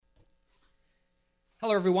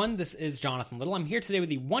Hello, everyone. This is Jonathan Little. I'm here today with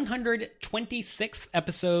the 126th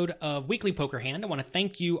episode of Weekly Poker Hand. I want to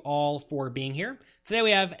thank you all for being here. Today we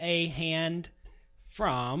have a hand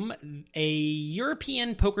from a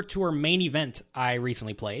European Poker Tour main event I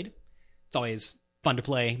recently played. It's always fun to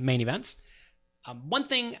play main events. One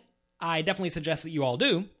thing I definitely suggest that you all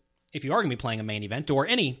do, if you are going to be playing a main event or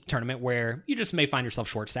any tournament where you just may find yourself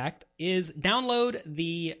short-stacked, is download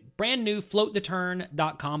the brand new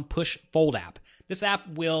floattheturn.com push fold app. This app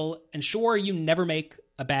will ensure you never make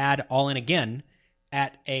a bad all-in again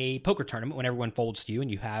at a poker tournament when everyone folds to you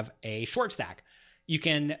and you have a short stack. You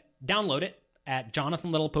can download it at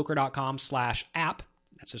jonathanlittlepoker.com/app.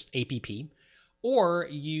 That's just app. Or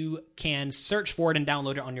you can search for it and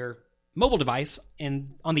download it on your mobile device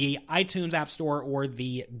and on the iTunes App Store or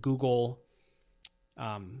the Google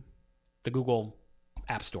App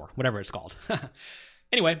Store, whatever it's called.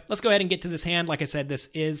 Anyway, let's go ahead and get to this hand. Like I said, this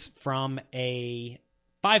is from a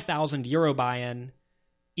 5,000 euro buy-in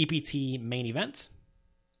EPT main event.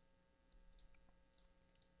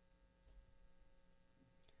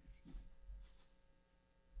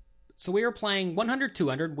 So we are playing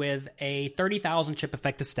 100-200 with a 30,000 chip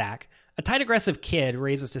effective stack. A tight aggressive kid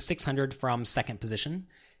raises to 600 from second position.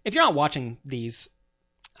 If you're not watching these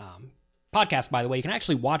podcasts, by the way, you can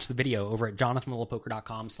actually watch the video over at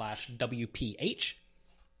jonathanlittlepoker.com/WPH.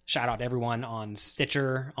 Shout out to everyone on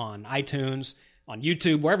Stitcher, on iTunes, on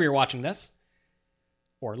YouTube, wherever you're watching this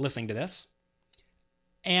or listening to this.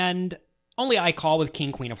 And only I call with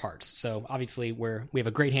King, Queen of Hearts. So obviously we have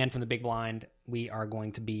a great hand from the big blind. We are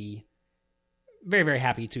going to be very, very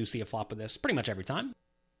happy to see a flop with this pretty much every time.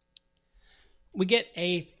 We get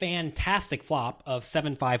a fantastic flop of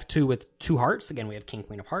 7-5-2 with two hearts. Again, we have King,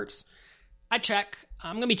 Queen of Hearts. I check.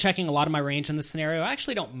 I'm going to be checking a lot of my range in this scenario. I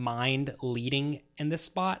actually don't mind leading in this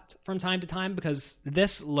spot from time to time because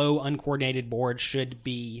this low uncoordinated board should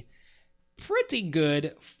be pretty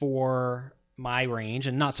good for my range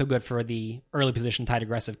and not so good for the early position tight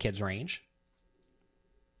aggressive kid's range.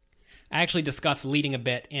 I actually discussed leading a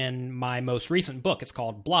bit in my most recent book. It's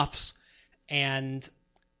called Bluffs. And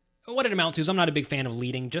what it amounts to is I'm not a big fan of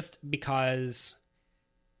leading just because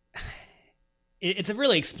it's a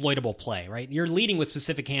really exploitable play, right? You're leading with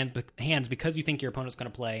specific hands because you think your opponent's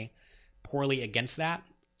going to play poorly against that.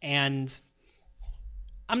 And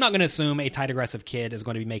I'm not going to assume a tight aggressive kid is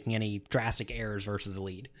going to be making any drastic errors versus a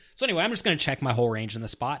lead. So anyway, I'm just going to check my whole range in this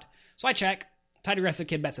spot. So I check. Tight aggressive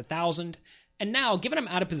kid bets 1,000. And now, given I'm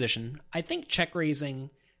out of position, I think check raising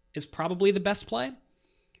is probably the best play.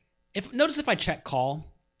 Notice if I check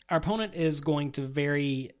call, our opponent is going to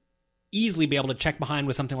very easily be able to check behind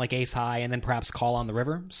with something like ace high and then perhaps call on the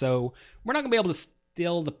river. So we're not going to be able to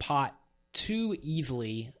steal the pot too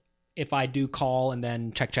easily if I do call and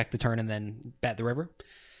then check the turn and then bet the river.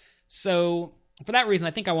 So for that reason,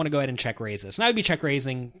 I think I want to go ahead and check raise this. And I would be check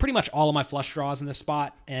raising pretty much all of my flush draws in this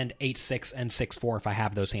spot and 8-6 and 6-4 if I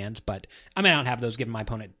have those hands. But I may not have those given my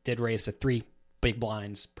opponent did raise to 3 big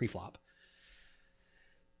blinds pre-flop.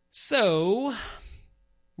 So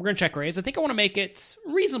we're going to check raise. I think I want to make it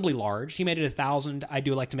reasonably large. He made it 1,000. I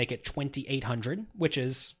do like to make it 2,800, which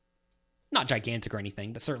is not gigantic or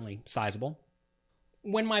anything, but certainly sizable.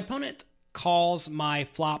 When my opponent calls my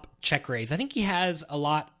flop check raise, I think he has a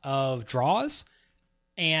lot of draws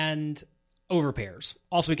and overpairs.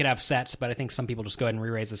 Also, we could have sets, but I think some people just go ahead and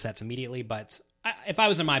re-raise the sets immediately. But if I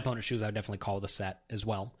was in my opponent's shoes, I would definitely call the set as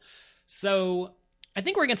well. So I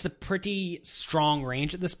think we're against a pretty strong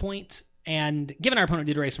range at this point. And given our opponent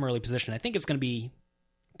did raise some early position, I think it's going to be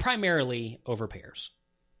primarily overpairs.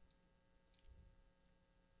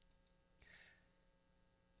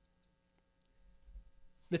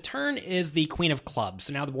 The turn is the Queen of Clubs.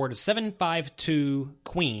 So now the board is 7-5-2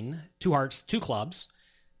 Queen, 2 hearts, 2 clubs.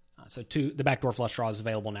 The backdoor flush draw is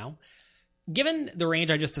available now. Given the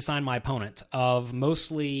range I just assigned my opponent of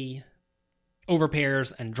mostly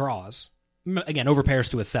overpairs and draws, again,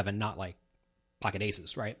 overpairs to a 7, not like pocket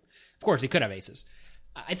aces, right? Of course, he could have aces.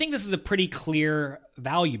 I think this is a pretty clear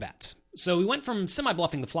value bet. So we went from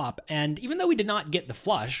semi-bluffing the flop, and even though we did not get the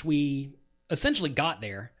flush, we essentially got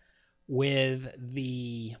there with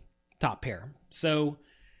the top pair. So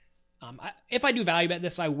if I do value bet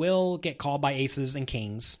this, I will get called by aces and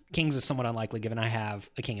kings. Kings is somewhat unlikely given I have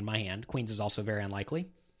a king in my hand. Queens is also very unlikely.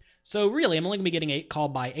 So really, I'm only going to be getting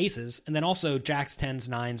called by aces, and then also jacks, 10s,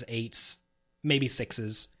 9s, 8s, maybe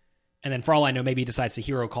 6s. And then for all I know, maybe he decides to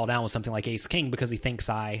hero call down with something like ace-king because he thinks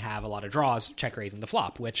I have a lot of draws, check raising the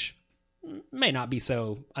flop, which may not be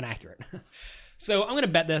so inaccurate. So I'm going to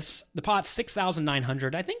bet this. The pot's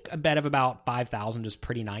 6,900. I think a bet of about 5,000 is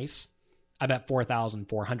pretty nice. I bet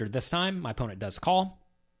 4,400 this time. My opponent does call.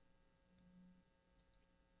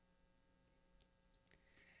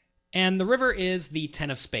 And the river is the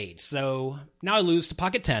 10 of spades. So now I lose to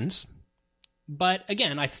pocket tens. But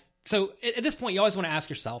again, so at this point, you always want to ask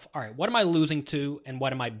yourself, all right, what am I losing to and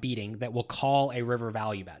what am I beating that will call a river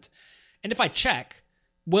value bet? And if I check,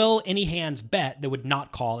 will any hands bet that would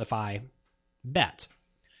not call if I bet?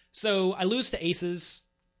 So I lose to aces,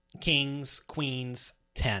 kings, queens,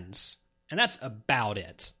 tens. And that's about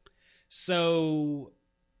it. So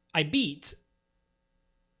I beat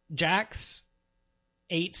jacks,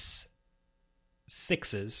 eights,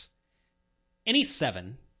 sixes, any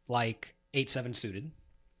seven, like 8-7 suited,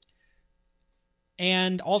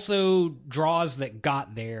 and also draws that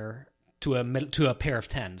got there to a pair of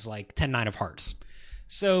tens, like 10-9 of hearts.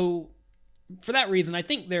 So for that reason, I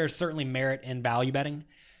think there's certainly merit in value betting.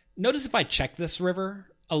 Notice if I check this river,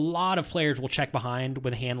 a lot of players will check behind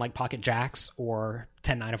with a hand like pocket jacks or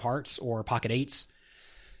 10-9 of hearts or pocket eights.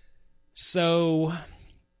 So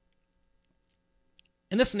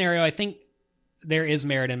in this scenario, I think there is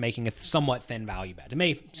merit in making a somewhat thin value bet. It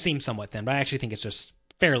may seem somewhat thin, but I actually think it's just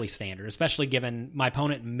fairly standard, especially given my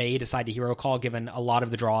opponent may decide to hero call given a lot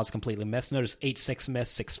of the draws completely missed. Notice 8-6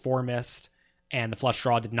 missed, 6-4 missed, and the flush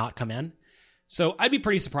draw did not come in. So I'd be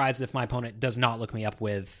pretty surprised if my opponent does not look me up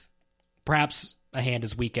with perhaps a hand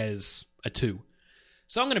as weak as a 2.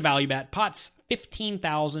 So I'm going to value bet. Pot's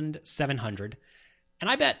 15,700, and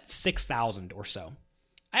I bet 6,000 or so.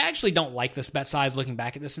 I actually don't like this bet size looking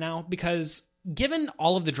back at this now because given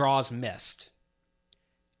all of the draws missed,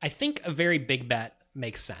 I think a very big bet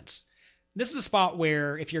makes sense. This is a spot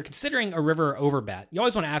where if you're considering a river over bet, you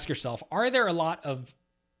always want to ask yourself, are there a lot of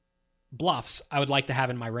bluffs I would like to have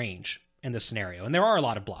in my range in this scenario? And there are a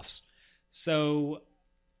lot of bluffs. So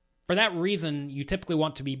for that reason, you typically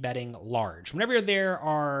want to be betting large. Whenever there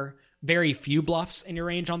are very few bluffs in your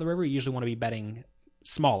range on the river, you usually want to be betting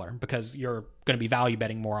smaller because you're going to be value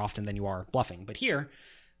betting more often than you are bluffing. But here,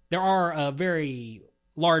 there are a very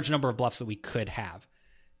large number of bluffs that we could have.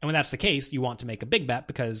 And when that's the case, you want to make a big bet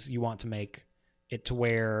because you want to make it to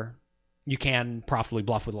where you can profitably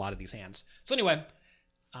bluff with a lot of these hands. So anyway,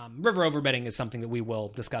 river overbetting is something that we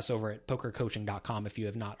will discuss over at pokercoaching.com. If you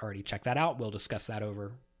have not already checked that out, we'll discuss that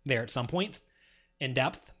over there at some point in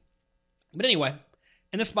depth. But anyway,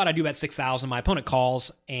 in this spot, I do bet 6,000. My opponent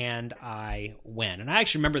calls, and I win. And I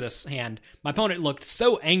actually remember this hand. My opponent looked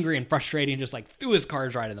so angry and frustrated and just like threw his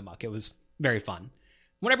cards right in the muck. It was very fun.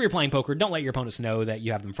 Whenever you're playing poker, don't let your opponents know that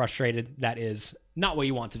you have them frustrated. That is not what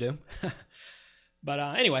you want to do. But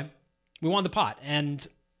anyway, we won the pot. And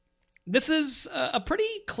this is a pretty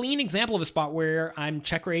clean example of a spot where I'm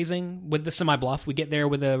check raising with the semi-bluff. We get there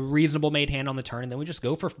with a reasonable made hand on the turn, and then we just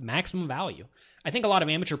go for maximum value. I think a lot of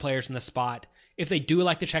amateur players in this spot, if they do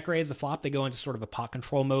like to check raise the flop, they go into sort of a pot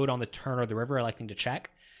control mode on the turn or the river, electing to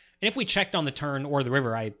check. And if we checked on the turn or the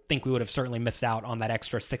river, I think we would have certainly missed out on that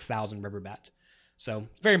extra 6,000 river bet. So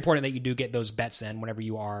very important that you do get those bets in whenever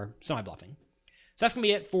you are semi-bluffing. So that's going to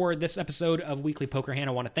be it for this episode of Weekly Poker Hand.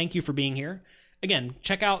 I want to thank you for being here. Again,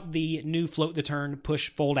 check out the new Float the Turn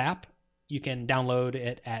Push Fold app. You can download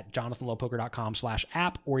it at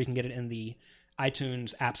jonathanlowepoker.com/app, or you can get it in the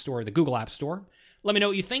iTunes App Store, the Google App Store. Let me know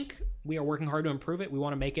what you think. We are working hard to improve it. We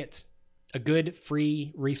want to make it a good,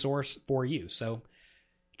 free resource for you. So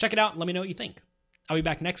check it out and let me know what you think. I'll be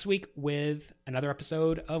back next week with another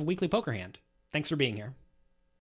episode of Weekly Poker Hand. Thanks for being here.